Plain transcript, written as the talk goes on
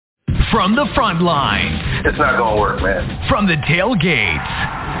From the front lines. It's not going to work, man. From the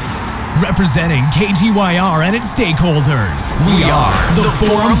tailgates. Representing KGYR and its stakeholders. We are the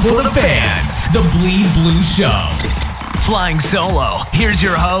Forum for the Fans. The Bleed Blue Show. Flying solo, here's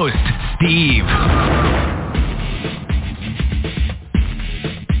your host, Steve.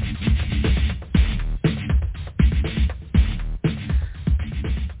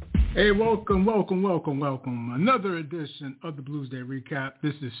 Hey, welcome. Another edition of the Bluesday Recap.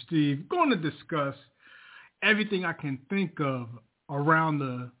 This is Steve. Going to discuss everything I can think of around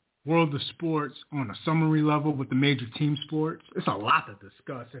the world of sports on a summary level with the major team sports. It's a lot to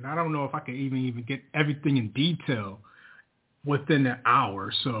discuss, and I don't know if I can even get everything in detail within an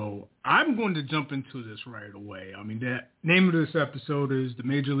hour. So I'm going to jump into this right away. I mean, the name of this episode is the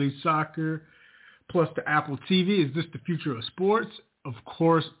Major League Soccer plus the Apple TV. Is this the future of sports? Of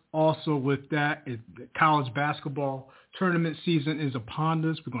course, also with that, the college basketball tournament season is upon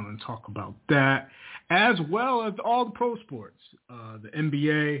us. We're going to talk about that, as well as all the pro sports, the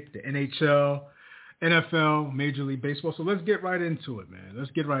NBA, the NHL, NFL, Major League Baseball. So let's get right into it, man.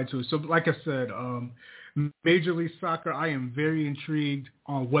 So like I said, Major League Soccer, I am very intrigued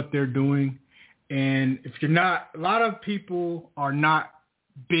on what they're doing. And if you're not, a lot of people are not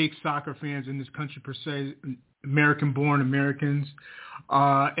big soccer fans in this country per se, American-born Americans.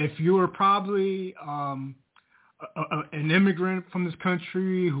 If you are probably an immigrant from this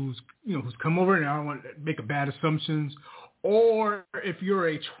country who's come over, and I don't want to make bad assumptions, or if you're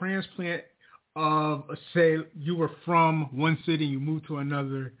a transplant of, say, you were from one city, you moved to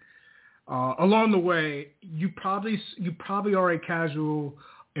another, along the way, you probably are a casual,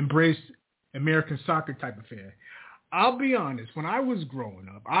 embrace American soccer type of fan. I'll be honest, when I was growing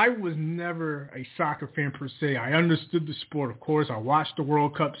up, I was never a soccer fan per se. I understood the sport, of course. I watched the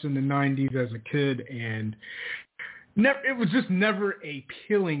World Cups in the 90s as a kid, and it was just never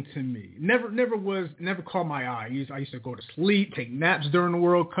appealing to me. Never caught my eye. I used to go to sleep, take naps during the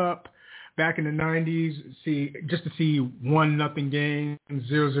World Cup back in the 90s, just to see 1-0 games,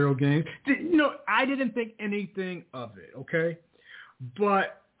 0-0 games. I didn't think anything of it, okay?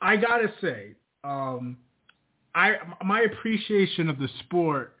 But I got to say, my appreciation of the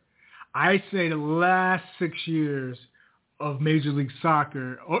sport, I say the last 6 years of Major League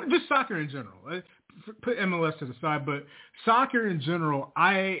Soccer, or just soccer in general, put MLS to the side, but soccer in general,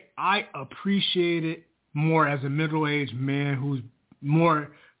 I appreciate it more as a middle-aged man who's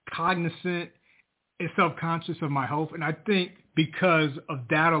more cognizant and self-conscious of my health. And I think because of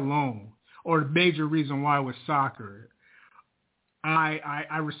that alone, or the major reason why with soccer,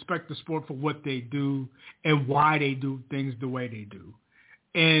 I respect the sport for what they do and why they do things the way they do.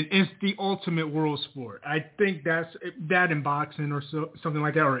 And it's the ultimate world sport. I think that in boxing or something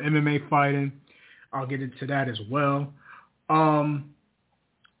like that, or MMA fighting. I'll get into that as well.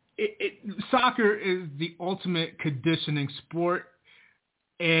 Soccer is the ultimate conditioning sport.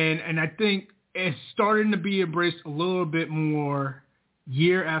 And I think it's starting to be embraced a little bit more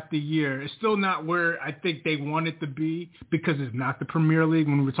year after year. It's still not where I think they want it to be because it's not the Premier League.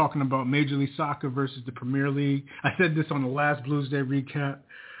 When we're talking about Major League Soccer versus the Premier League, I said this on the last Bluesday Recap,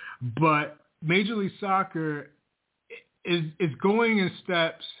 but Major League Soccer is going in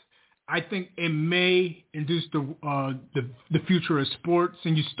steps. I think it may induce the future of sports,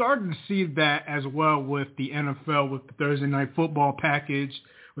 and you're starting to see that as well with the NFL, with the Thursday Night Football package,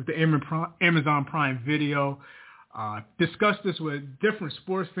 with the Amazon Prime Video. Discuss this with different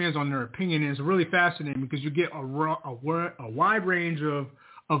sports fans on their opinion, and it's really fascinating because you get a wide range of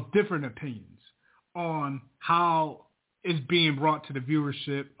different opinions on how it's being brought to the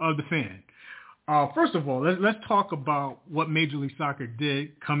viewership of the fan. First of all, let's talk about what Major League Soccer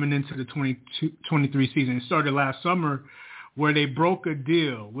did coming into the 2023 season. It started last summer where they broke a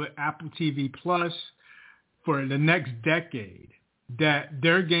deal with Apple TV Plus for the next decade, that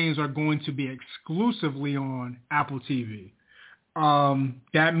their games are going to be exclusively on Apple TV.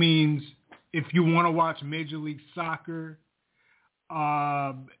 That means if you want to watch Major League Soccer,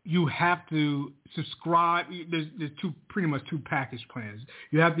 you have to subscribe. There's pretty much two package plans.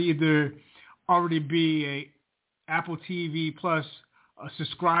 You have to either already be a Apple TV Plus a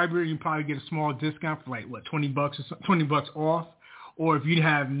subscriber. You can probably get a small discount for $20 or $20 off. Or if you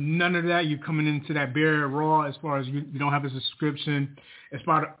have none of that, you're coming into that bare raw as far as you don't have a subscription. It's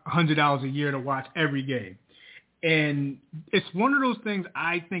about $100 a year to watch every game. And it's one of those things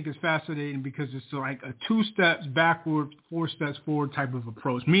I think is fascinating because it's like a 2 steps backward, 4 steps forward type of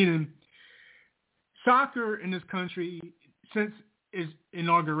approach. Meaning soccer in this country, since its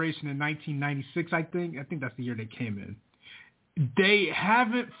inauguration in 1996, I think that's the year they came in, they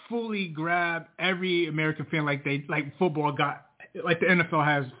haven't fully grabbed every American fan like football got like the NFL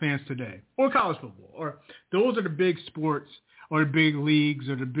has fans today, or college football, or those are the big sports or the big leagues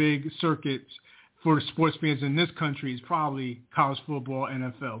or the big circuits for the sports fans in this country is probably college football,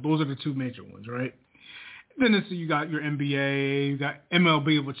 NFL. Those are the two major ones, right? Then you got your NBA, you got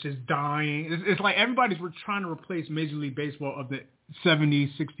MLB, which is dying. It's like we're trying to replace Major League Baseball of the 70s,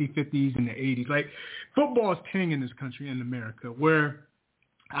 60s, 50s, and the 80s. Like, football is king in this country, in America, where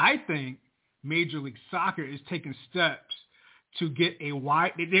I think Major League Soccer is taking steps to get a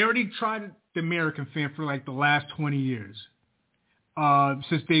wide – they already tried the American fan for, like, the last 20 years.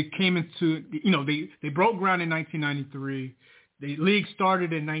 Since they came into – they broke ground in 1993. The league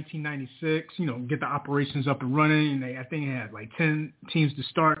started in 1996, get the operations up and running, and I think they had like 10 teams to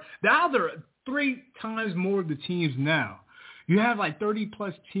start. Now there are 3 times more of the teams now. You have like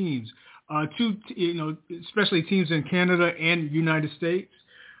 30-plus teams, especially teams in Canada and United States.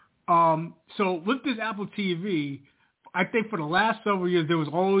 So with this Apple TV, I think for the last several years, there was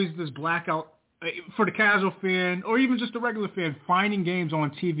always this blackout. For the casual fan or even just the regular fan, finding games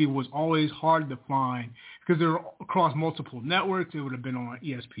on TV was always hard to find because they were across multiple networks. It would have been on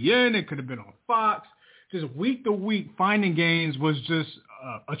ESPN. It could have been on Fox. Just week to week, finding games was just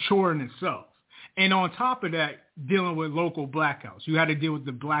a chore in itself. And on top of that, dealing with local blackouts. You had to deal with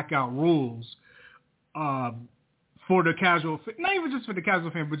the blackout rules for the casual fan. Not even just for the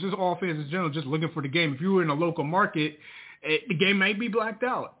casual fan, but just all fans in general, just looking for the game. If you were in a local market, the game might be blacked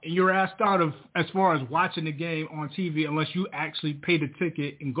out, and you're asked out of as far as watching the game on TV unless you actually pay the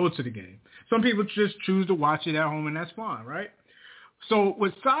ticket and go to the game. Some people just choose to watch it at home, and that's fine, right? So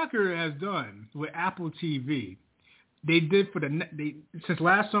what soccer has done with Apple TV, they did since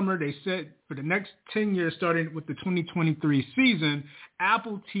last summer, they said for the next 10 years, starting with the 2023 season,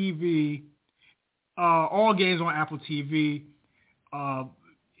 Apple TV, all games on Apple TV,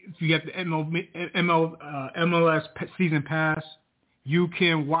 if you get the MLS season pass, you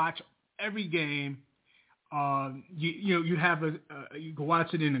can watch every game. You can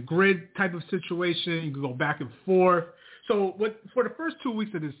watch it in a grid type of situation. You can go back and forth. So for the first 2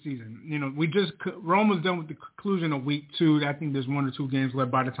 weeks of this season, we're almost done with the conclusion of week 2. I think there's 1 or 2 games left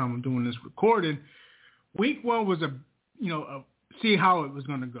by the time I'm doing this recording. Week 1 was see how it was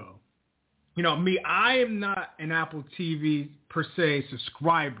going to go. I am not an Apple TV per se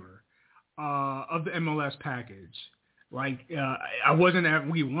subscriber of the MLS package. Like, I wasn't at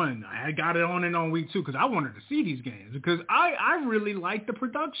week 1. I got it on week 2 because I wanted to see these games because I really liked the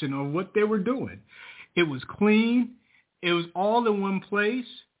production of what they were doing. It was clean. It was all in one place.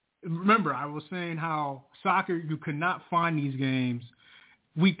 Remember, I was saying how soccer, you could not find these games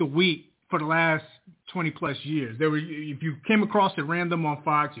week to week for the last 20-plus years. If you came across it random on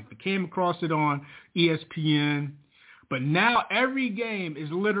Fox, if you came across it on ESPN, but now every game is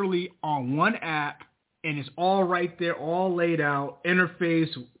literally on one app, and it's all right there, all laid out, interface,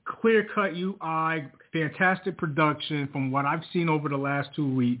 clear-cut UI, fantastic production from what I've seen over the last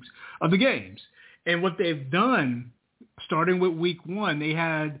 2 weeks of the games. And what they've done, starting with week 1, they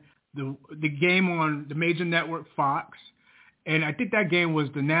had the game on the major network Fox, and I think that game was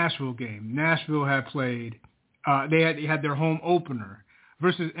the Nashville game. Nashville had played. They had their home opener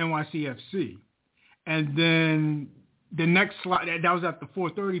versus NYCFC. And then the next slot, that was at the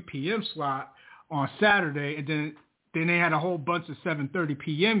 4:30 p.m. slot on Saturday. And then they had a whole bunch of 7:30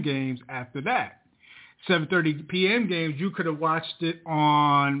 p.m. games after that. 7:30 p.m. games, you could have watched it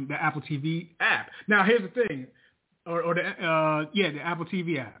on the Apple TV app. Now, here's the thing, the Apple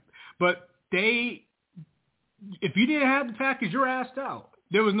TV app. But if you didn't have the package, you're asked out.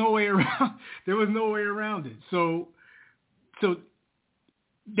 There was no way around. There was no way around it. So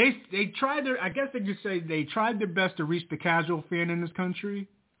they tried I guess they could say they tried their best to reach the casual fan in this country.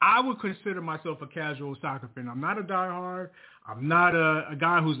 I would consider myself a casual soccer fan. I'm not a diehard. I'm not a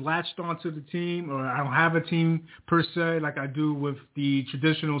guy who's latched onto the team, or I don't have a team per se like I do with the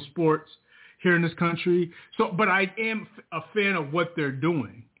traditional sports here in this country. So, but I am a fan of what they're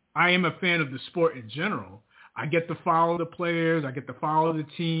doing. I am a fan of the sport in general. I get to follow the players. I get to follow the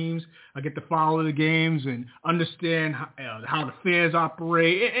teams. I get to follow the games and understand how the fans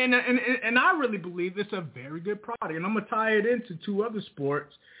operate. And I really believe it's a very good product. And I'm going to tie it into 2 other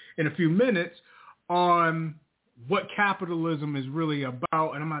sports in a few minutes on what capitalism is really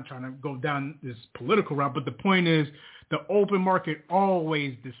about. And I'm not trying to go down this political route, but the point is the open market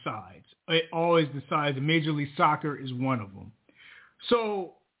always decides. It always decides, and Major League Soccer is one of them.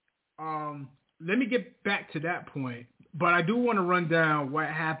 So, let me get back to that point, but I do want to run down what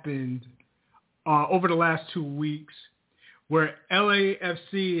happened over the last 2 weeks where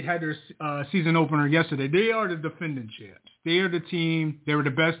LAFC had their season opener yesterday. They are the defending champs. They are the team. They were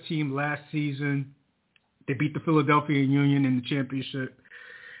the best team last season. They beat the Philadelphia Union in the championship.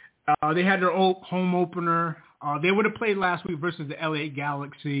 They had their home opener. They would have played last week versus the LA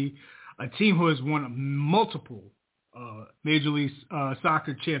Galaxy, a team who has won multiple Major League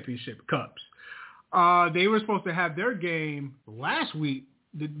Soccer championship cups. They were supposed to have their game last week,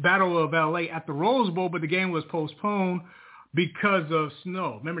 the Battle of LA, at the Rose Bowl, but the game was postponed because of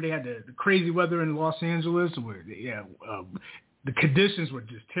snow. Remember, they had the crazy weather in Los Angeles where the conditions were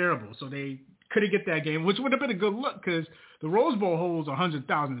just terrible. So they couldn't get that game, which would have been a good look because the Rose Bowl holds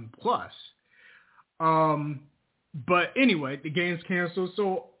 100,000 plus. But anyway, the game's canceled.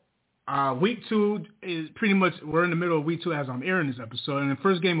 So week 2 is pretty much, we're in the middle of week 2 as I'm airing this episode. And the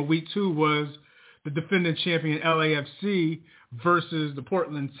first game of week 2 was the defending champion LAFC versus the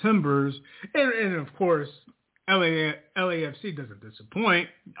Portland Timbers. And of course, LAFC doesn't disappoint.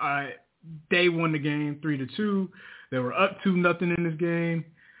 They won the game 3-2. They were up 2-0 in this game.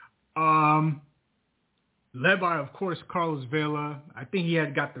 Led by, of course, Carlos Vela. I think he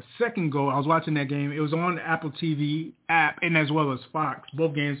had got the second goal. I was watching that game. It was on the Apple TV app and as well as Fox,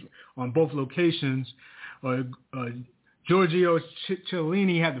 both games on both locations. Giorgio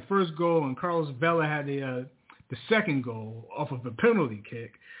Chiellini had the first goal, and Carlos Vela had the second goal off of a penalty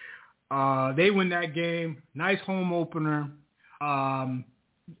kick. They win that game. Nice home opener.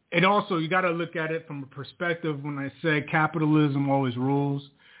 And also, you got to look at it from a perspective when I say capitalism always rules.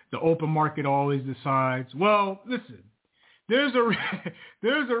 The open market always decides. Well, listen, there's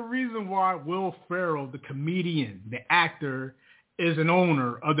a reason why Will Ferrell, the comedian, the actor, is an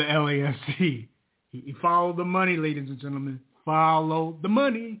owner of the LAFC. He followed the money, ladies and gentlemen. Follow the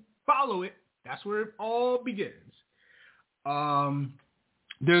money. Follow it. That's where it all begins.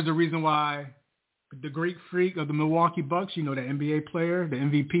 There's a reason why the Greek freak of the Milwaukee Bucks, the NBA player, the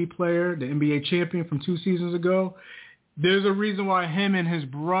MVP player, the NBA champion from 2 seasons ago, there's a reason why him and his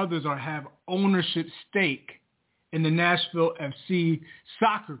brothers have ownership stake in the Nashville FC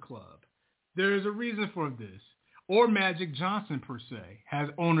soccer club. There's a reason for this. Or Magic Johnson, per se, has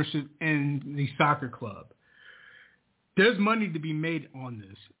ownership in the soccer club. There's money to be made on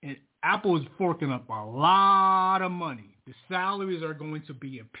this. And Apple is forking up a lot of money. The salaries are going to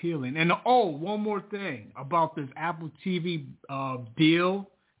be appealing. And one more thing about this Apple TV deal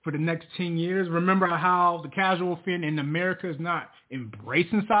for the next 10 years. Remember how the casual fan in America is not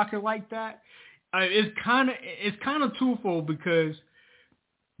embracing soccer like that? It's kind of twofold because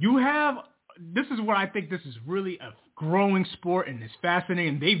you have, this is what I think this is really a growing sport and it's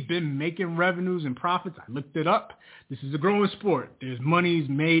fascinating. They've been making revenues and profits. I looked it up. This is a growing sport. There's monies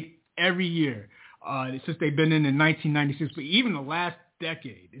made every year since they've been in 1996, but even the last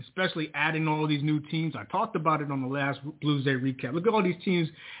decade, especially adding all these new teams. I talked about it on the last Bluesday Recap. Look at all these teams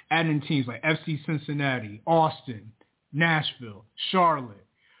adding teams like FC Cincinnati, Austin, Nashville, Charlotte,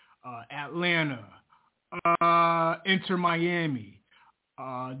 Atlanta, Inter Miami,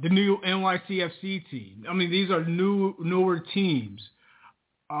 the new NYCFC team. I mean, these are newer teams.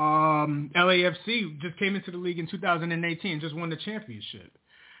 LAFC just came into the league in 2018 and just won the championship.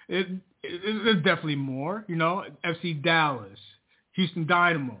 There's definitely more, FC Dallas, Houston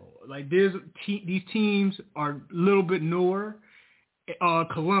Dynamo. Like these teams are a little bit newer.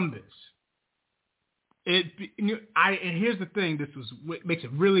 Columbus. And here's the thing. This was what makes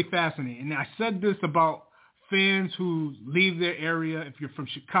it really fascinating. And I said this about fans who leave their area. If you're from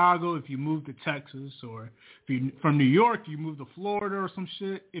Chicago, if you move to Texas, or if you're from New York, you move to Florida or some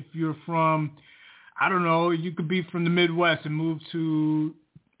shit. If you're from, I don't know, you could be from the Midwest and move to,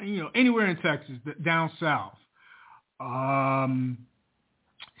 anywhere in Texas, down south.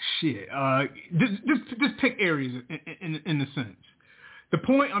 Just pick areas in a sense. The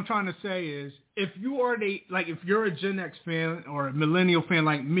point I'm trying to say is, if if you're a Gen X fan or a millennial fan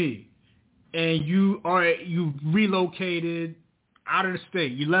like me, and you relocated out of the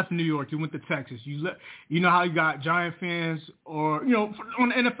state, you left New York, you went to Texas, how you got Giant fans, or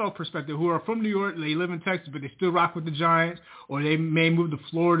on an NFL perspective, who are from New York, they live in Texas, but they still rock with the Giants, or they may move to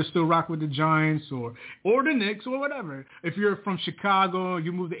Florida, still rock with the Giants, or the Knicks, or whatever. If you're from Chicago,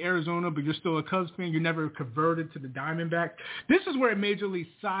 you move to Arizona, but you're still a Cubs fan, you never converted to the Diamondbacks. This is where Major League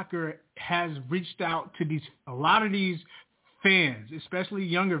Soccer has reached out to a lot of these fans, especially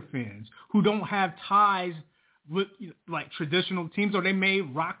younger fans, who don't have ties with traditional teams, or they may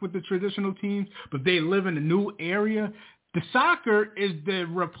rock with the traditional teams, but they live in a new area. The soccer is the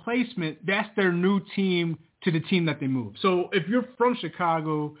replacement. That's their new team to the team that they move. So if you're from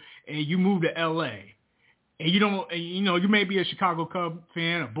Chicago and you move to LA and you may be a Chicago Cubs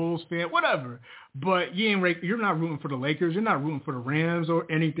fan, a Bulls fan, whatever, but you're not rooting for the Lakers, you're not rooting for the Rams or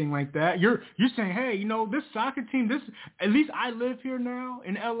anything like that. You're saying, hey, this soccer team, at least I live here now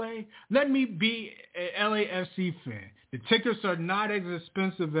in LA. Let me be an LAFC fan. The tickets are not as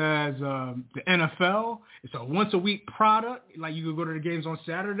expensive as the NFL. It's a once-a-week product. Like, you could go to the games on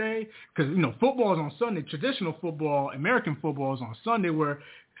Saturday because, football is on Sunday. Traditional football, American football is on Sunday, where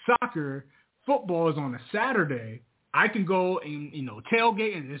football is on a Saturday. I can go and,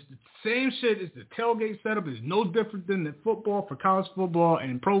 tailgate, and it's the same shit. It's the tailgate setup. It's no different than the football for college football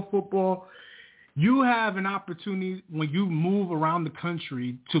and pro football. You have an opportunity when you move around the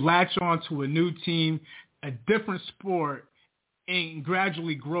country to latch on to a new team, a different sport, and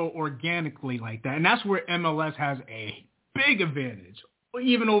gradually grow organically like that. And that's where MLS has a big advantage,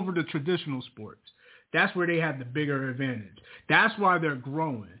 even over the traditional sports. That's where they have the bigger advantage. That's why they're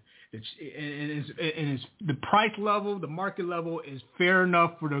growing. It's the price level, the market level is fair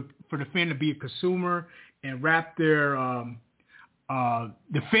enough for the fan to be a consumer and wrap their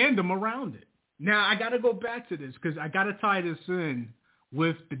the fandom around it. Now, I got to go back to this because I got to tie this in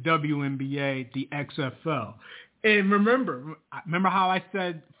with the WNBA, the XFL. And remember how I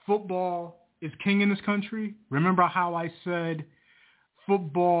said football is king in this country? Remember how I said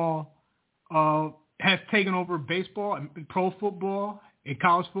football has taken over baseball and pro football, and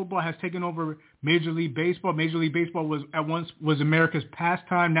college football has taken over Major League Baseball. Major League Baseball was America's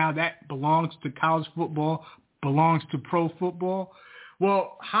pastime. Now that belongs to college football, belongs to pro football.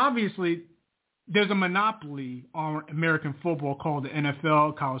 Well, obviously, there's a monopoly on American football called the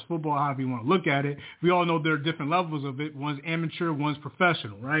NFL, college football, however you want to look at it. We all know there are different levels of it. One's amateur, one's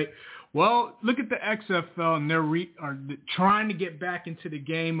professional, right? Well, look at the XFL, and they're trying to get back into the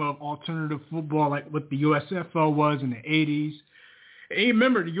game of alternative football like what the USFL was in the 80s. And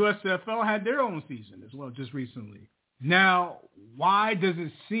remember, the USFL had their own season as well just recently. Now, why does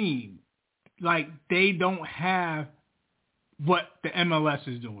it seem like they don't have what the MLS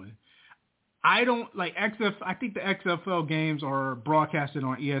is doing? I think the XFL games are broadcasted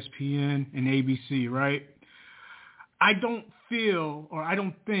on ESPN and ABC, right? I don't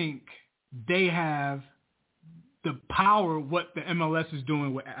think they have the power of what the MLS is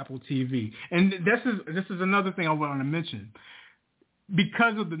doing with Apple TV. And this is another thing I want to mention.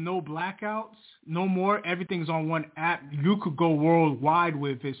 Because of the no blackouts, no more, everything's on one app. You could go worldwide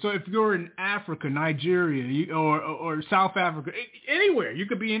with it. So if you're in Africa, Nigeria, or South Africa, anywhere, you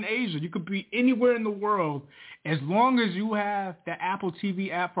could be in Asia, you could be anywhere in the world. As long as you have the Apple TV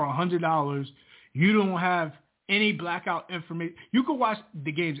app for $100, you don't have any blackout information. You could watch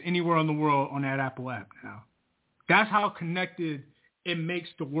the games anywhere in the world on that Apple app now. That's how connected it makes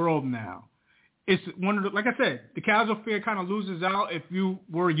the world now. It's one of the, like I said, the casual fan kind of loses out if you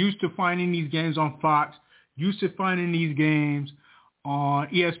were used to finding these games on Fox, used to finding these games on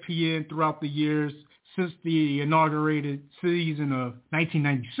ESPN throughout the years since the inaugurated season of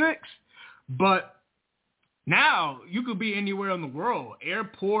 1996. But now you could be anywhere in the world,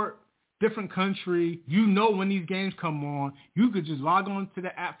 airport, different country. When these games come on, you could just log on to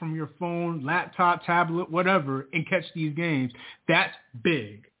the app from your phone, laptop, tablet, whatever, and catch these games. That's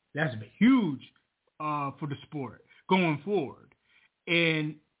big. That's huge for the sport going forward.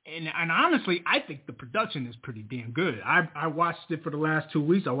 And honestly, I think the production is pretty damn good. I watched it for the last 2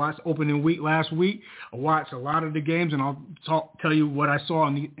 weeks. I watched opening week last week. I watched a lot of the games, and I'll tell you what I saw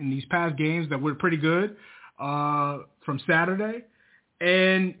in these past games that were pretty good from Saturday.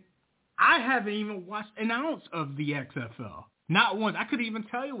 And I haven't even watched an ounce of the XFL. Not once. I couldn't even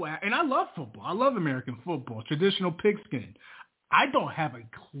tell you why. And I love football. I love American football, traditional pigskin. I don't have a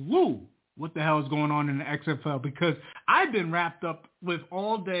clue what the hell is going on in the XFL because I've been wrapped up with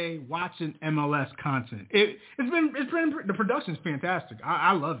all day watching MLS content. It's been the production's fantastic.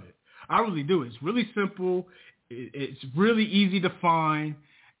 I love it. I really do. It's really simple. It's really easy to find,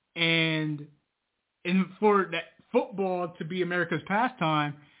 and for that football to be America's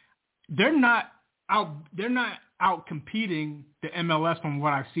pastime, they're not out competing the MLS from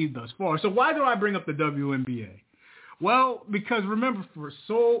what I've seen thus far. So why do I bring up the WNBA? Well, because remember,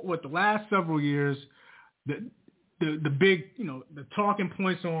 the last several years, the big, the talking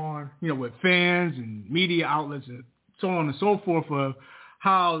points on, with fans and media outlets and so on and so forth of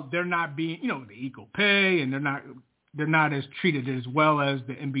how they're not being, the equal pay, and they're not as treated as well as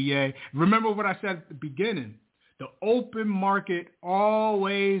the NBA. Remember what I said at the beginning, the open market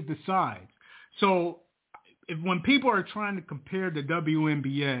always decides. So when people are trying to compare the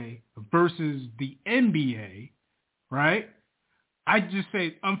WNBA versus the NBA, right? I just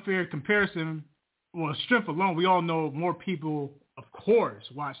say unfair comparison. Well, strength alone, we all know more people of course,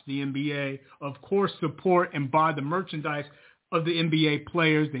 watch the NBA, of course, support and buy the merchandise of the NBA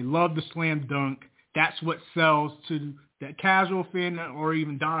players. They love the slam dunk. That's what sells to that casual fan or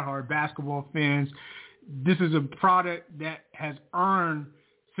even diehard basketball fans. This is a product that has earned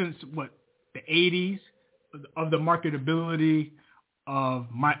since, the 80s of the marketability of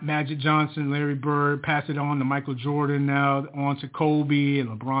Magic Johnson, Larry Bird, pass it on to Michael Jordan, now on to Kobe and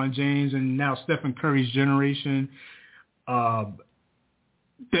LeBron James, and now Stephen Curry's generation. The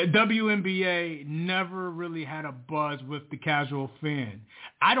WNBA never really had a buzz with the casual fan.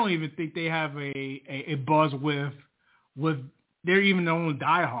 I don't even think they have a buzz with they're even their own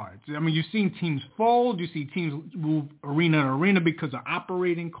diehards. I mean, you've seen teams fold. You see teams move arena to arena because of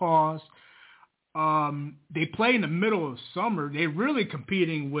operating costs. They play in the middle of summer. They're really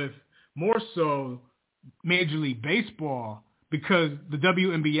competing with more so Major League Baseball because the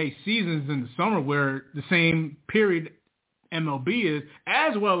WNBA season's in the summer where the same period MLB is,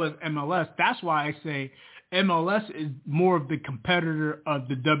 as well as MLS. That's why I say MLS is more of the competitor of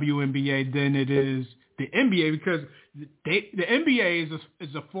the WNBA than it is the NBA, because the NBA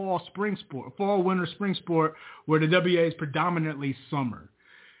is a fall, winter, spring sport, where the WNBA is predominantly summer.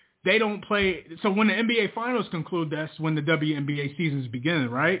 They don't play. So when the NBA finals conclude, that's when the WNBA season's beginning,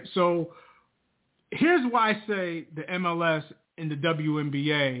 right? So here's why I say the MLS and the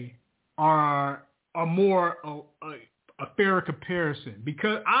WNBA are more a fairer comparison,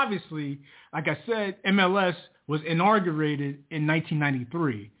 because obviously, like I said, MLS was inaugurated in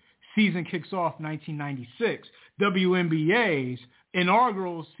 1993. Season kicks off 1996. WNBA's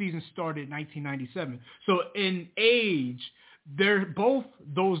inaugural season started in 1997. So in age, both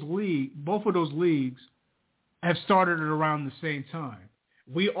of those leagues have started at around the same time.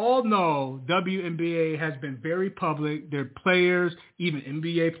 We all know WNBA has been very public. Their players, even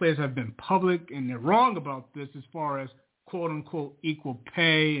NBA players, have been public, and they're wrong about this as far as quote-unquote equal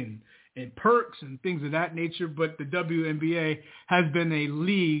pay and perks and things of that nature. But the WNBA has been a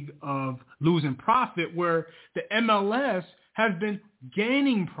league of losing profit, where the MLS has been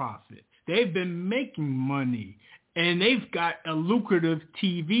gaining profit. They've been making money, and they've got a lucrative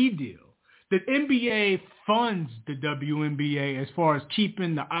TV deal. The NBA funds the WNBA as far as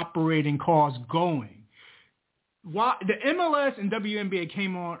keeping the operating costs going. Why the MLS and WNBA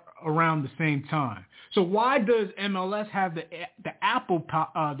came on around the same time? So why does MLS have the Apple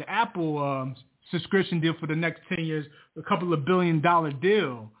subscription deal for the next 10 years, a couple of $1 billion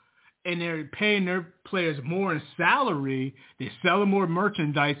deal, and they're paying their players more in salary? They're selling more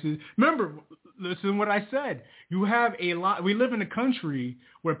merchandise. Remember, listen to what I said. You have a lot. We live in a country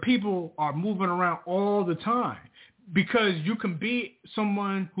where people are moving around all the time, because you can be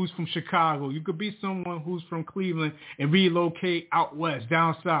someone who's from Chicago. You could be someone who's from Cleveland and relocate out west,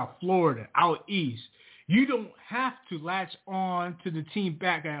 down south, Florida, out east. You don't have to latch on to the team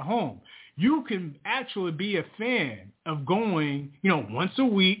back at home. You can actually be a fan of going, once a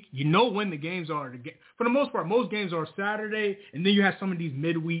week. You know when the games are. For the most part, most games are Saturday, and then you have some of these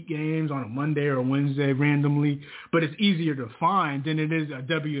midweek games on a Monday or a Wednesday randomly. But it's easier to find than it is a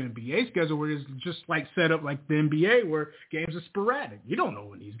WNBA schedule, where it's just like set up like the NBA, where games are sporadic. You don't know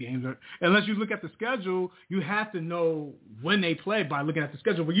when these games are. Unless you look at the schedule, you have to know when they play by looking at the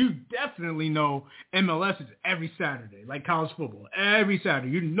schedule. But you definitely know MLS is every Saturday, like college football. Every Saturday,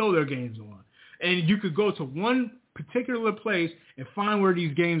 you know their games on. And you could go to one particular place and find where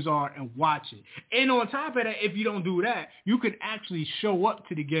these games are and watch it. And on top of that, if you don't do that, you can actually show up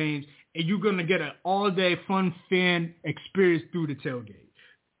to the games, and you're going to get an all-day fun fan experience through the tailgate.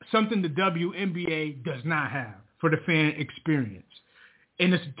 Something the WNBA does not have for the fan experience.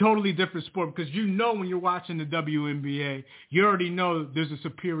 And it's a totally different sport, because when you're watching the WNBA, you already know there's a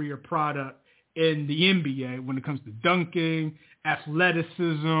superior product in the NBA when it comes to dunking,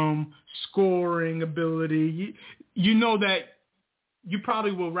 athleticism, scoring ability. You know that you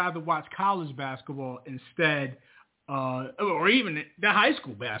probably will rather watch college basketball instead, or even the high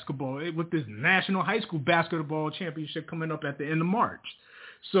school basketball, with this National High School Basketball Championship coming up at the end of March.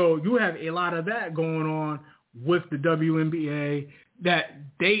 So you have a lot of that going on with the WNBA, that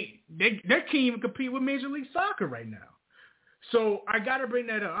they can't even compete with Major League Soccer right now. So I got to bring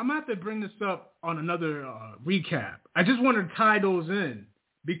that up. I'm going to have to bring this up on another recap. I just want to tie those in,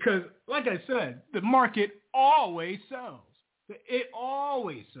 because, like I said, the market always sells. It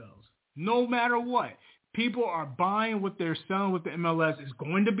always sells, no matter what. People are buying what they're selling with the MLS. It's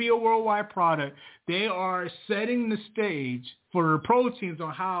going to be a worldwide product. They are setting the stage for the pro teams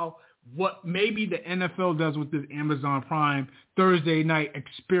on what maybe the NFL does with this Amazon Prime Thursday night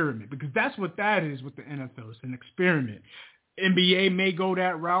experiment, because that's what that is with the NFL. It's an experiment. NBA may go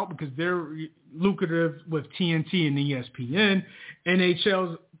that route because they're lucrative with TNT and ESPN.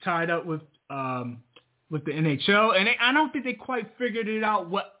 NHL's tied up with the NHL, and I don't think they quite figured it out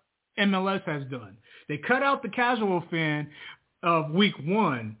what MLS has done. They cut out the casual fan of week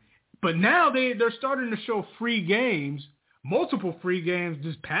 1, but now they're starting to show free games, multiple free games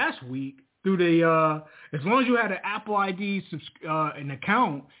this past week through the as long as you had an Apple ID an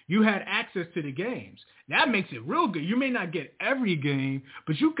account, you had access to the games. That makes it real good. You may not get every game,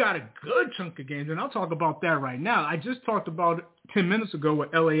 but you got a good chunk of games, and I'll talk about that right now. I just talked about it 10 minutes ago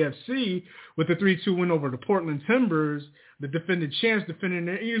with LAFC with the 3-2 win over the Portland Timbers, the defending champs defending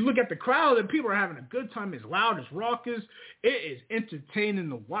it. You look at the crowd, and people are having a good time. It's loud, it's raucous. It is entertaining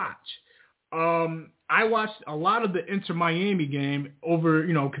to watch. I watched a lot of the Inter-Miami game over,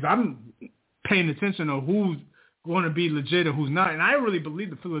 because I'm paying attention to who's going to be legit and who's not. And I really believe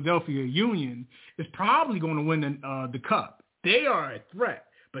the Philadelphia Union is probably going to win the Cup. They are a threat,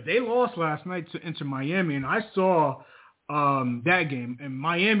 but they lost last night to Inter-Miami, and I saw that game, and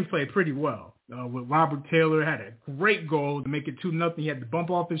Miami played pretty well. With Robert Taylor, had a great goal to make it 2-0. He had the bump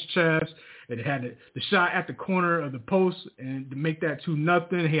off his chest, and it had the shot at the corner of the post, and to make that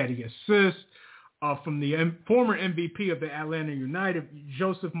 2-0, he had the assist from the former MVP of the Atlanta United,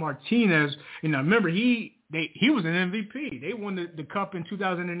 Joseph Martinez. And I remember he was an MVP. They won the Cup in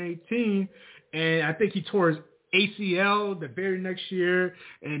 2018, and I think he tore his ACL the very next year,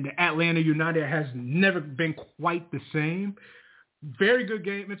 and the Atlanta United has never been quite the same. Very good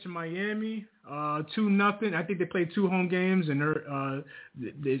game into Miami, 2-0. I think they played 2 home games, and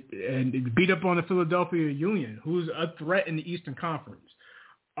they beat up on the Philadelphia Union, who's a threat in the Eastern Conference.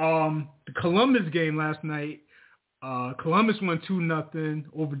 The Columbus game last night, Columbus won 2-0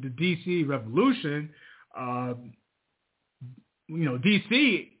 over the DC Revolution.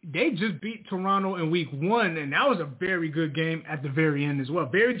 DC, they just beat Toronto in week 1, and that was a very good game at the very end as well.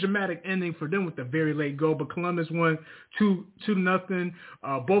 Very dramatic ending for them with the very late goal, but Columbus won 2-0.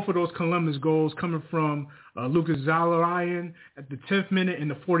 Both of those Columbus goals coming from Lucas Zalarayan at the 10th minute and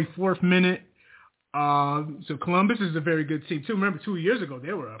the 44th minute. So Columbus is a very good team too. Remember, 2 years ago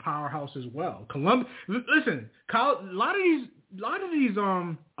they were a powerhouse as well. Columbus, listen, a lot of these these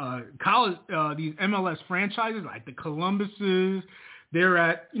MLS franchises like the Columbuses, they're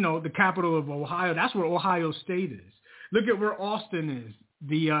at the capital of Ohio. That's where Ohio State is. Look at where Austin is.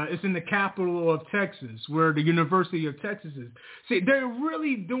 It's in the capital of Texas, where the University of Texas is. See, they're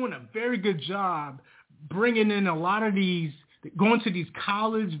really doing a very good job bringing in a lot of these, going to these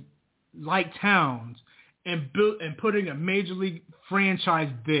college-like towns and putting a major league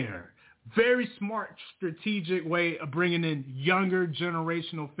franchise there. Very smart, strategic way of bringing in younger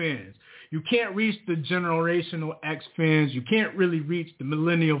generational fans. You can't reach the generational X fans. You can't really reach the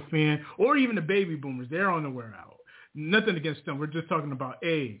millennial fan or even the baby boomers. They're on the way out. Nothing against them. We're just talking about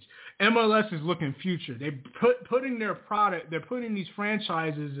age. MLS is looking future. They're putting their product, they're putting these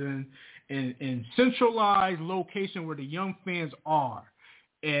franchises in centralized location where the young fans are.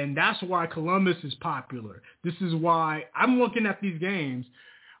 And that's why Columbus is popular. This is why I'm looking at these games.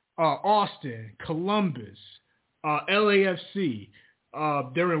 Austin, Columbus, LAFC.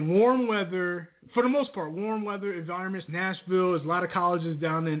 They're in warm weather, for the most part, warm weather environments. Nashville, there's a lot of colleges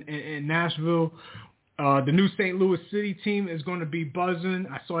down in Nashville. The new St. Louis City team is going to be buzzing.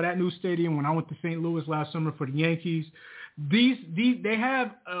 I saw that new stadium when I went to St. Louis last summer for the Yankees. They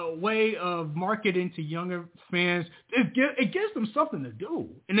have a way of marketing to younger fans. It gives them something to do,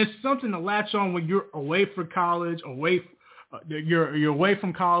 and it's something to latch on when you're away from college, you're away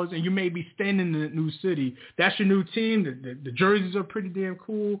from college, and you may be staying in the new city. That's your new team. The jerseys are pretty damn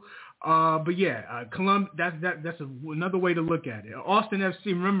cool. But yeah, Columbus. That's another way to look at it. Austin FC.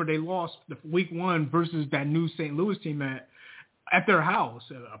 Remember, they lost the week 1 versus that new St. Louis team at their house,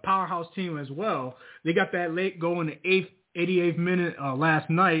 a powerhouse team as well. They got that late goal in the 88th minute last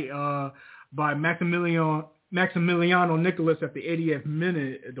night by Maximiliano Nicolas at the 80th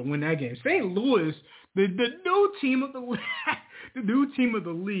minute to win that game. St. Louis, the new team of the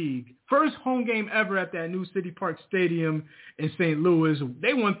league, first home game ever at that new City Park Stadium in St. Louis.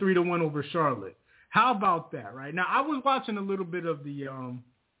 They won 3-1 over Charlotte. How about that, right? Now, I was watching a little bit of the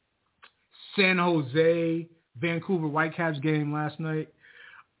San Jose Vancouver Whitecaps game last night.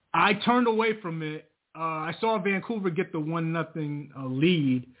 I turned away from it. I saw Vancouver get the 1-0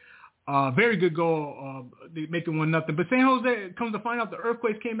 lead. Very good goal, making 1-0. But San Jose, comes to find out, the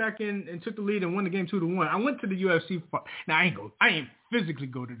Earthquakes came back in and took the lead and won the game 2-1. I went to the UFC fight. Now, I ain't physically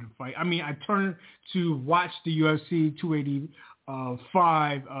go to the fight. I mean, I turned to watch the UFC 280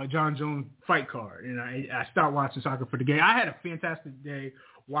 5 John Jones fight card, and I stopped watching soccer for the game. I had a fantastic day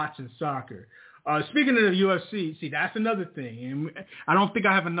watching soccer. Speaking of the UFC, see, that's another thing, and I don't think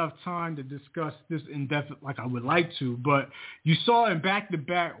I have enough time to discuss this in depth like I would like to, but you saw in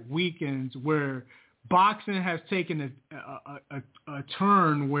back-to-back weekends where boxing has taken a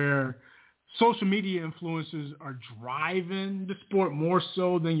turn where social media influencers are driving the sport more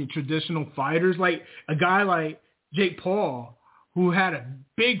so than your traditional fighters. Like a guy like Jake Paul, who had a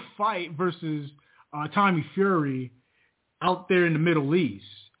big fight versus Tommy Fury out there in the Middle East.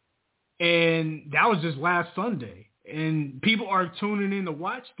 And that was just last Sunday. And people are tuning in to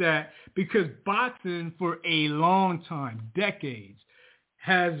watch that because boxing for a long time, decades,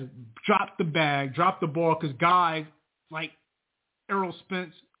 has dropped the ball because guys like Errol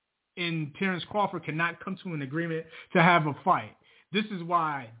Spence and Terrence Crawford cannot come to an agreement to have a fight. This is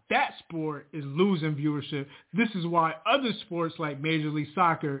why that sport is losing viewership. This is why other sports like Major League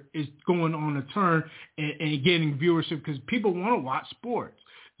Soccer is going on a turn and getting viewership because people want to watch sports.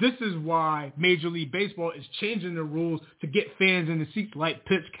 This is why Major League Baseball is changing the rules to get fans in the seats like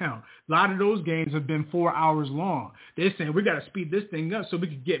pitch count. A lot of those games have been 4 hours long. They're saying we got to speed this thing up so we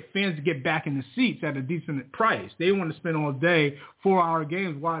can get fans to get back in the seats at a decent price. They want to spend all day 4-hour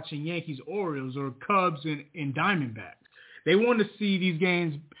games watching Yankees, Orioles, or Cubs and Diamondbacks. They want to see these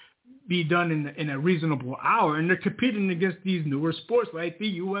games be done in a reasonable hour, and they're competing against these newer sports like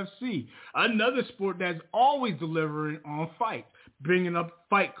the UFC, another sport that's always delivering on fights, bringing up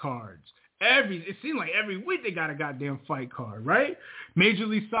fight cards. It seems like every week they got a goddamn fight card, right? Major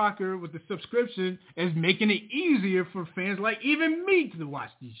League Soccer with the subscription is making it easier for fans like even me to watch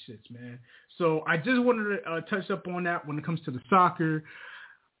these shits, man. So I just wanted to touch up on that when it comes to the soccer.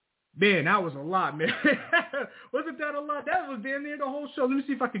 Man, that was a lot, man. Wasn't that a lot? That was damn near the whole show. Let me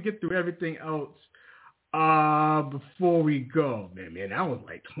see if I could get through everything else before we go. Man, that was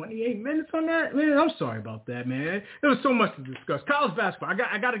like 28 minutes on that. Man, I'm sorry about that, man. There was so much to discuss. College basketball.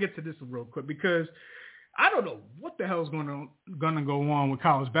 I got to get to this real quick because I don't know what the hell is going to go on with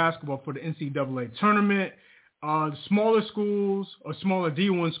college basketball for the NCAA tournament. The smaller schools or smaller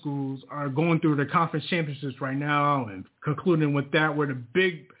D1 schools are going through their conference championships right now and concluding with that where the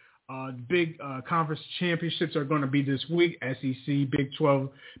big conference championships are going to be this week. SEC, Big 12,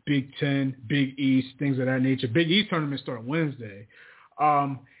 Big 10, Big East, things of that nature. Big East tournaments start Wednesday.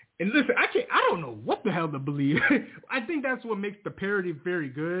 And listen, I don't know what the hell to believe. I think that's what makes the parity very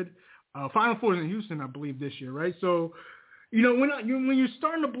good. Final Four is in Houston, I believe, this year, right? So, you know, when you're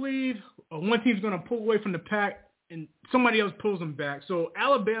starting to believe one team's going to pull away from the pack and somebody else pulls them back. So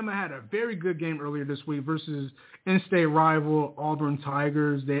Alabama had a very good game earlier this week versus in-state rival Auburn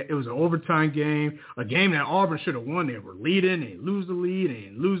Tigers. It was an overtime game, a game that Auburn should have won. They were leading, they lose the lead,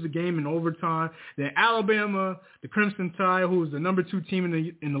 they lose the game in overtime. Then Alabama, the Crimson Tide, who was the number 2 team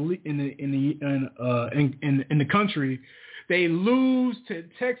in the country, they lose to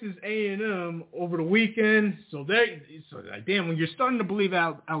Texas A&M over the weekend. So damn, when you're starting to believe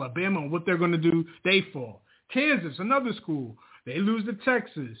Alabama and what they're going to do, they fall. Kansas, another school, they lose to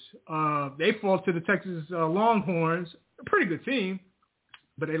Texas. They fall to the Texas Longhorns, a pretty good team,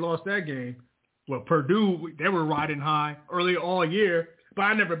 but they lost that game. Well, Purdue, they were riding high early all year, but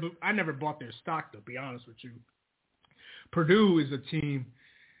I never bought their stock, to be honest with you. Purdue is a team.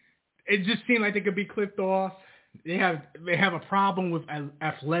 It just seemed like they could be clipped off. They have a problem with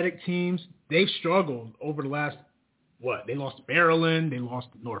athletic teams. They've struggled over the last, they lost to Maryland, they lost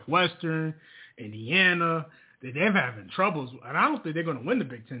to Northwestern, Indiana. They're having troubles, and I don't think they're going to win the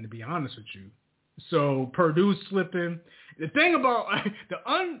Big Ten, to be honest with you. So Purdue's slipping. The thing about the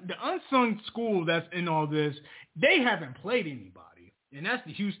unsung school that's in all this, they haven't played anybody, and that's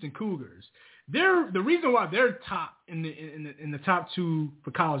the Houston Cougars. They're the reason why they're top in the top 2 for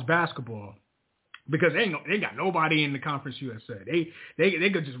college basketball. Because they got nobody in the Conference USA. They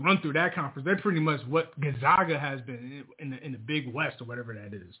could just run through that conference. They're pretty much what Gonzaga has been in the Big West or whatever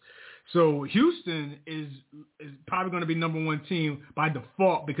that is. So Houston is probably going to be number 1 team by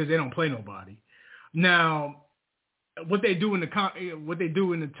default because they don't play nobody. Now, what they do in the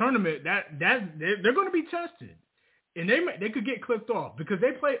tournament, they're going to be tested, and they could get clipped off because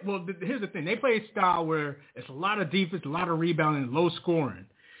they play. Well, here's the thing: they play a style where it's a lot of defense, a lot of rebounding, and low scoring.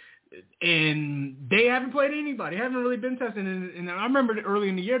 And they haven't played anybody. They haven't really been tested. And I remember early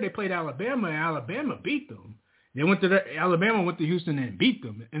in the year they played Alabama, and Alabama beat them. Alabama went to Houston and beat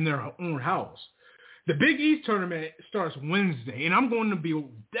them in their own house. The Big East tournament starts Wednesday, and I'm going to be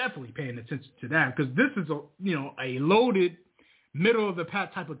definitely paying attention to that because this is a loaded middle of the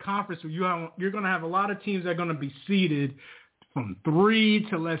pack type of conference where you're going to have a lot of teams that are going to be seeded from 3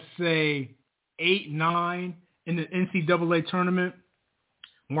 to let's say 8, 9. in the NCAA tournament.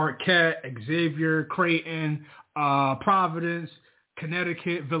 Marquette, Xavier, Creighton, Providence,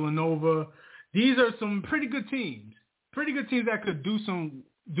 Connecticut, Villanova. These are some pretty good teams. Pretty good teams that could do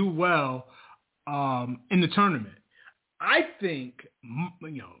well in the tournament. I think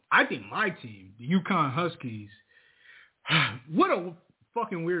my team, the UConn Huskies, what a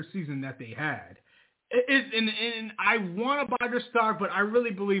fucking weird season that they had. And I want to buy their stock, but I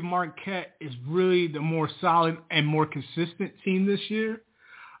really believe Marquette is really the more solid and more consistent team this year.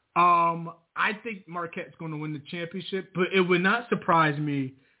 I think Marquette's going to win the championship, but it would not surprise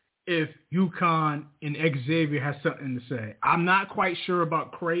me if UConn and Xavier has something to say. I'm not quite sure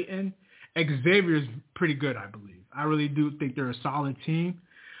about Creighton. Xavier is pretty good, I believe. I really do think they're a solid team.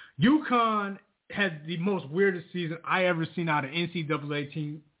 UConn had the most weirdest season I ever seen out of NCAA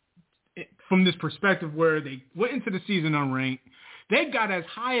team from this perspective, where they went into the season unranked. They got as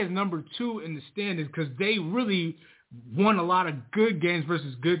high as number 2 in the standings because they really won a lot of good games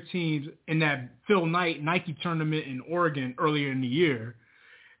versus good teams in that Phil Knight Nike tournament in Oregon earlier in the year.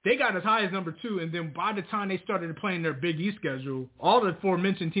 They got as high as number 2, and then by the time they started playing their Big East schedule, all the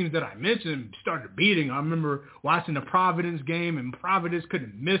aforementioned teams that I mentioned started beating. I remember watching the Providence game, and Providence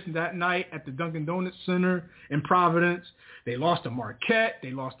couldn't miss that night at the Dunkin' Donuts Center in Providence. They lost to Marquette.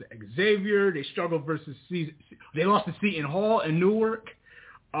 They lost to Xavier. They struggled they lost to Seton Hall in Newark.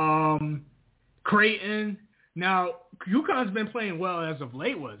 Creighton. Now, UConn's been playing well as of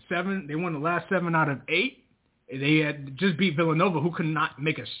late. They won the last 7 out of 8. They had just beat Villanova, who could not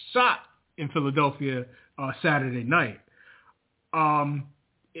make a shot in Philadelphia Saturday night.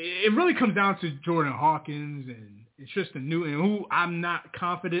 It really comes down to Jordan Hawkins and Tristan Newton, who I'm not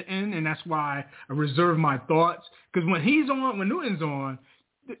confident in, and that's why I reserve my thoughts. Because when Newton's on,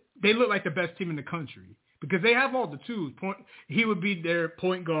 they look like the best team in the country because they have all the tools. He would be their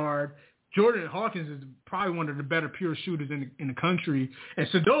point guard. Jordan Hawkins is probably one of the better pure shooters in the country. And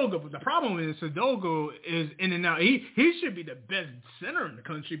Sadoga, the problem is Sadoga is in and out. He should be the best center in the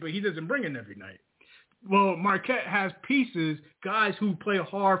country, but he doesn't bring it every night. Well, Marquette has pieces, guys who play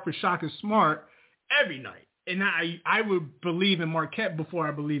hard for Shaka Smart every night. And I would believe in Marquette before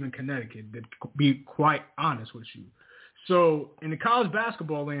I believe in Connecticut, to be quite honest with you. So in the college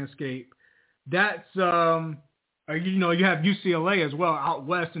basketball landscape, that's you have UCLA as well out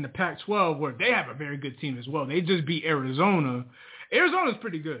west in the Pac-12, where they have a very good team as well. They just beat Arizona. Arizona's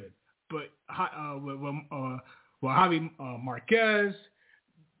pretty good, but Javi Marquez,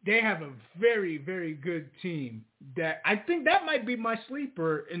 they have a very, very good team that I think that might be my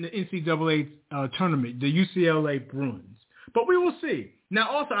sleeper in the NCAA tournament, the UCLA Bruins. But we will see. Now,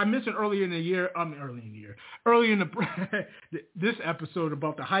 also, I mentioned earlier in this episode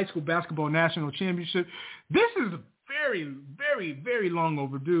about the high school basketball national championship. This is very, very, very long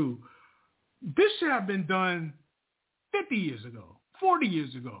overdue. This should have been done 50 years ago, 40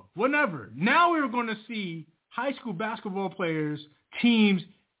 years ago, whenever. Now we're going to see high school basketball players, teams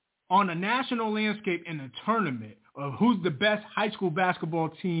on a national landscape in a tournament of who's the best high school basketball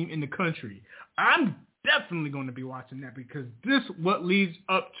team in the country. I'm definitely going to be watching that because this what leads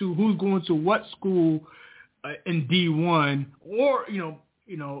up to who's going to what school in D1 or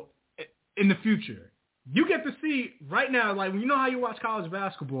in the future. You get to see right now, like you know how you watch college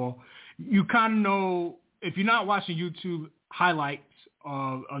basketball, you kind of know if you're not watching YouTube highlights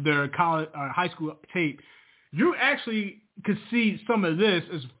of their college high school tape, you actually could see some of this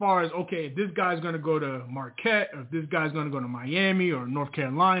as far as, okay, if this guy's going to go to Marquette or if this guy's going to go to Miami or North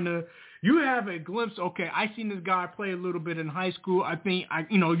Carolina, you have a glimpse, okay, I seen this guy play a little bit in high school. I think,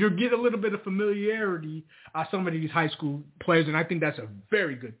 you're getting a little bit of familiarity on some of these high school players, and I think that's a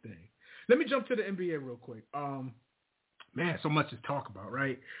very good thing. Let me jump to the NBA real quick. Man, so much to talk about,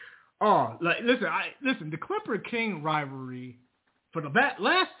 right? Listen, the Clipper-King rivalry for the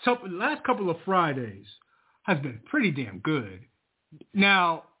last couple of Fridays has been pretty damn good.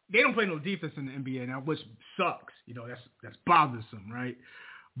 Now, they don't play no defense in the NBA now, which sucks. That's bothersome, right?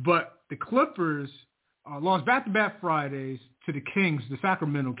 But the Clippers lost back-to-back Fridays to the Kings, the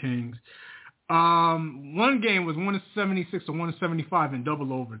Sacramento Kings. One game was 176 to 175 in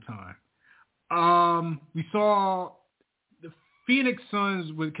double overtime. We saw the Phoenix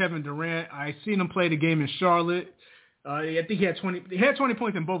Suns with Kevin Durant. I seen him play the game in Charlotte. I think he had 20. He had 20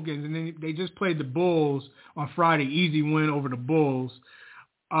 points in both games, and then they just played the Bulls on Friday. Easy win over the Bulls.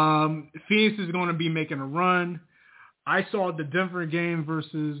 Phoenix is going to be making a run. I saw the Denver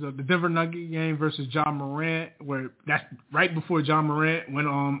Nugget game versus John Morant, where that's right before John Morant went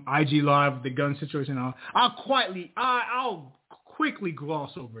on IG Live with the gun situation. I'll quickly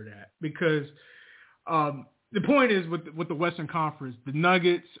gloss over that because the point is with the Western Conference, the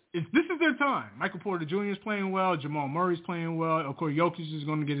Nuggets, this is their time. Michael Porter Jr. is playing well. Jamal Murray's playing well. Of course, Jokic is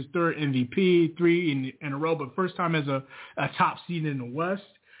going to get his third MVP, 3 in a row, but first time as a top seed in the West.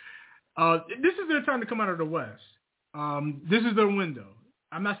 This is their time to come out of the West. This is their window.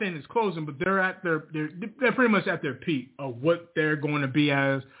 I'm not saying it's closing, but they're pretty much at their peak of what they're going to be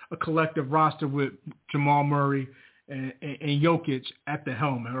as a collective roster with Jamal Murray and Jokic at the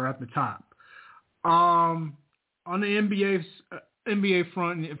helm or at the top. On the NBA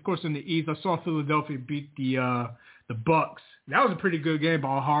front, and of course in the East, I saw Philadelphia beat the Bucks. That was a pretty good game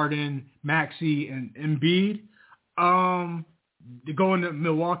by Harden, Maxey, and Embiid. To go into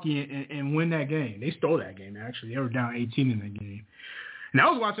Milwaukee and win that game. They stole that game, actually. They were down 18 in that game. And I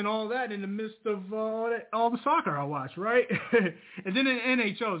was watching all that in the midst of all the soccer I watched, right? And then in the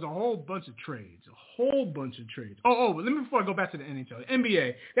NHL, there's a whole bunch of trades. Oh, but before I go back to the NHL,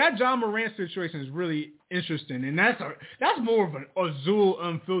 NBA, that John Morant situation is really interesting. And that's more of an Azul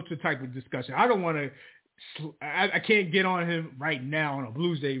unfiltered type of discussion. I don't want to, I can't get on him right now on a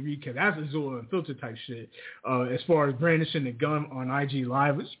Bluesday Recap. That's Azul unfiltered type shit. As far as brandishing the gun on IG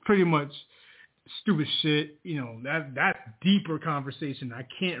Live, it's pretty much stupid shit. You know, that's deeper conversation. I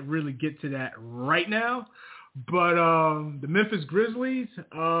can't really get to that right now. But the Memphis Grizzlies,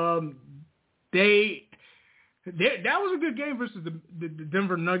 that was a good game versus the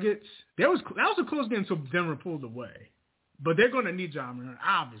Denver Nuggets. That was a close game until Denver pulled away. But they're going to need John Morant,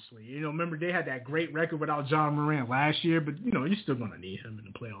 obviously. You know, remember they had that great record without John Morant last year, but, you know, you're still going to need him in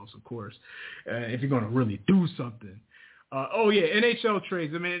the playoffs, of course, if you're going to really do something. NHL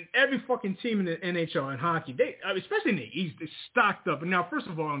trades. I mean, every fucking team in the NHL in hockey, especially in the East, they stocked up. And now, first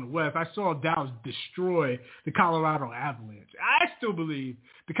of all, in the West, I saw Dallas destroy the Colorado Avalanche. I still believe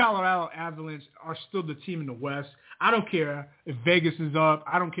the Colorado Avalanche are still the team in the West. I don't care if Vegas is up.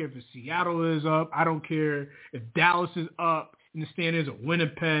 I don't care if Seattle is up. I don't care if Dallas is up in the standings or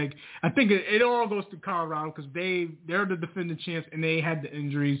Winnipeg. I think it all goes to Colorado because they're the defending champs and they had the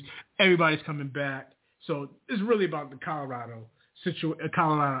injuries. Everybody's coming back. So it's really about the Colorado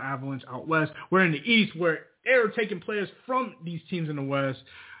Avalanche out West. We're in the East where they're taking players from these teams in the West,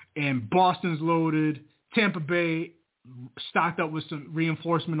 and Boston's loaded. Tampa Bay stocked up with some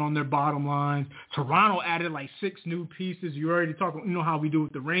reinforcement on their bottom line. Toronto added like 6 new pieces. You already talk, you know how we do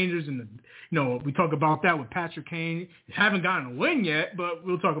with the Rangers, and we talk about that with Patrick Kane. Haven't gotten a win yet, but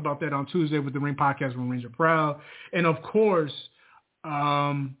we'll talk about that on Tuesday with the Ring Podcast when Ranger Proud. And of course,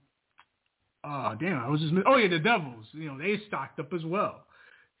 the Devils. You know, they stocked up as well.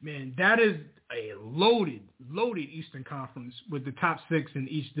 Man, that is a loaded Eastern Conference with the top 6 in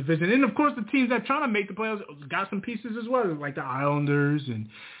each division. And, of course, the teams that are trying to make the playoffs got some pieces as well, like the Islanders and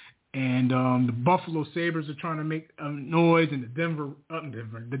the Buffalo Sabres are trying to make noise, and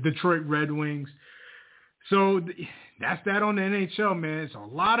the Detroit Red Wings. So that's that on the NHL, man. It's a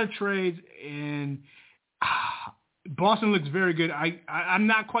lot of trades, and Boston looks very good. I'm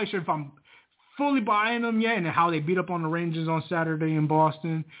not quite sure if I'm fully buying them yet and how they beat up on the Rangers on Saturday in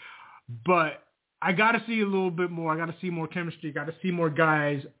Boston. But I got to see a little bit more. I got to see more chemistry. Got to see more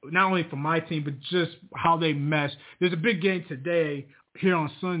guys, not only from my team, but just how they mesh. There's a big game today here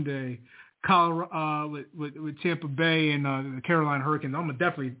on Sunday, Colorado, with Tampa Bay and the Carolina Hurricanes. I'm going to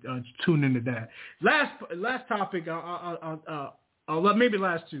definitely tune into that. Last topic, maybe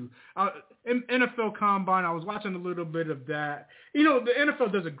last two. NFL Combine, I was watching a little bit of that. You know, the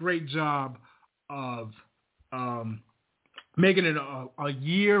NFL does a great job of making it a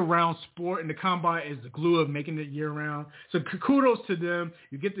year-round sport, and the Combine is the glue of making it year-round. So kudos to them.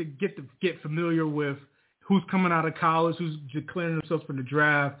 You get get familiar with who's coming out of college, who's declaring themselves for the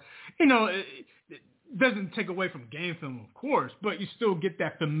draft. You know, it doesn't take away from game film, of course, but you still get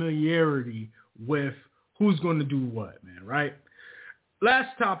that familiarity with who's going to do what, man, right?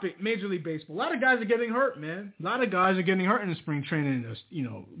 Last topic, Major League Baseball. A lot of guys are getting hurt, man. A lot of guys are getting hurt in the spring training. You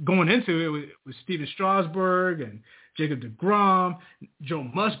know, going into it with Steven Strasburg and Jacob deGrom. Joe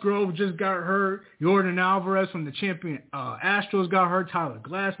Musgrove just got hurt. Yordan Alvarez from the champion Astros got hurt. Tyler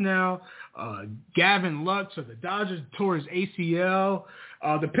Glasnow. Gavin Lux of the Dodgers tore his ACL.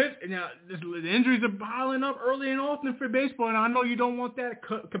 The injuries are piling up early and often for baseball, and I know you don't want that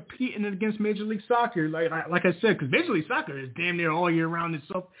competing against Major League Soccer, like I said, because Major League Soccer is damn near all year round in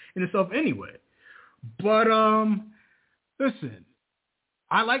itself anyway. But listen,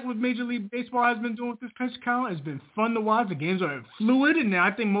 I like what Major League Baseball has been doing with this pitch count. It's been fun to watch. The games are fluid, and I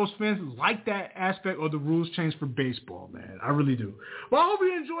think most fans like that aspect of the rules change for baseball, man. I really do. Well, I hope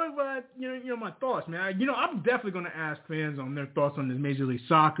you enjoyed my thoughts, man. I'm definitely going to ask fans on their thoughts on this Major League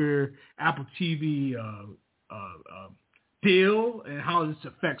Soccer, Apple TV, deal and how this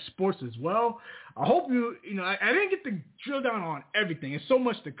affects sports as well. I hope I didn't get to drill down on everything. It's so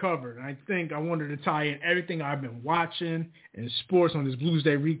much to cover. And I think I wanted to tie in everything I've been watching in sports on this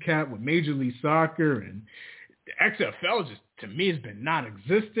Bluesday recap with Major League Soccer and the XFL. Just to me has been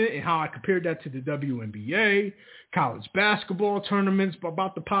non-existent, and how I compared that to the WNBA, college basketball tournaments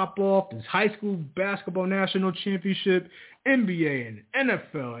about to pop off, this high school basketball national championship, NBA and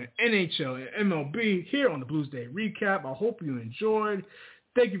NFL and NHL and MLB here on the Bluesday Recap. I hope you enjoyed.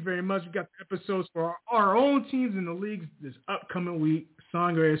 Thank you very much. We got the episodes for our own teams in the leagues this upcoming week.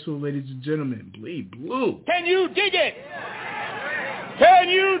 Sangre Azul, ladies and gentlemen. Bleed Blue. Can you dig it? Can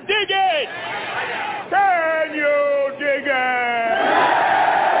you dig it? Can you dig it?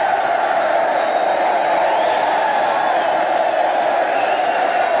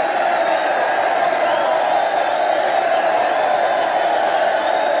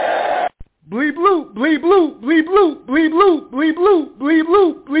 Bleed blue, bleed blue, bleed blue, bleed blue, bleed blue.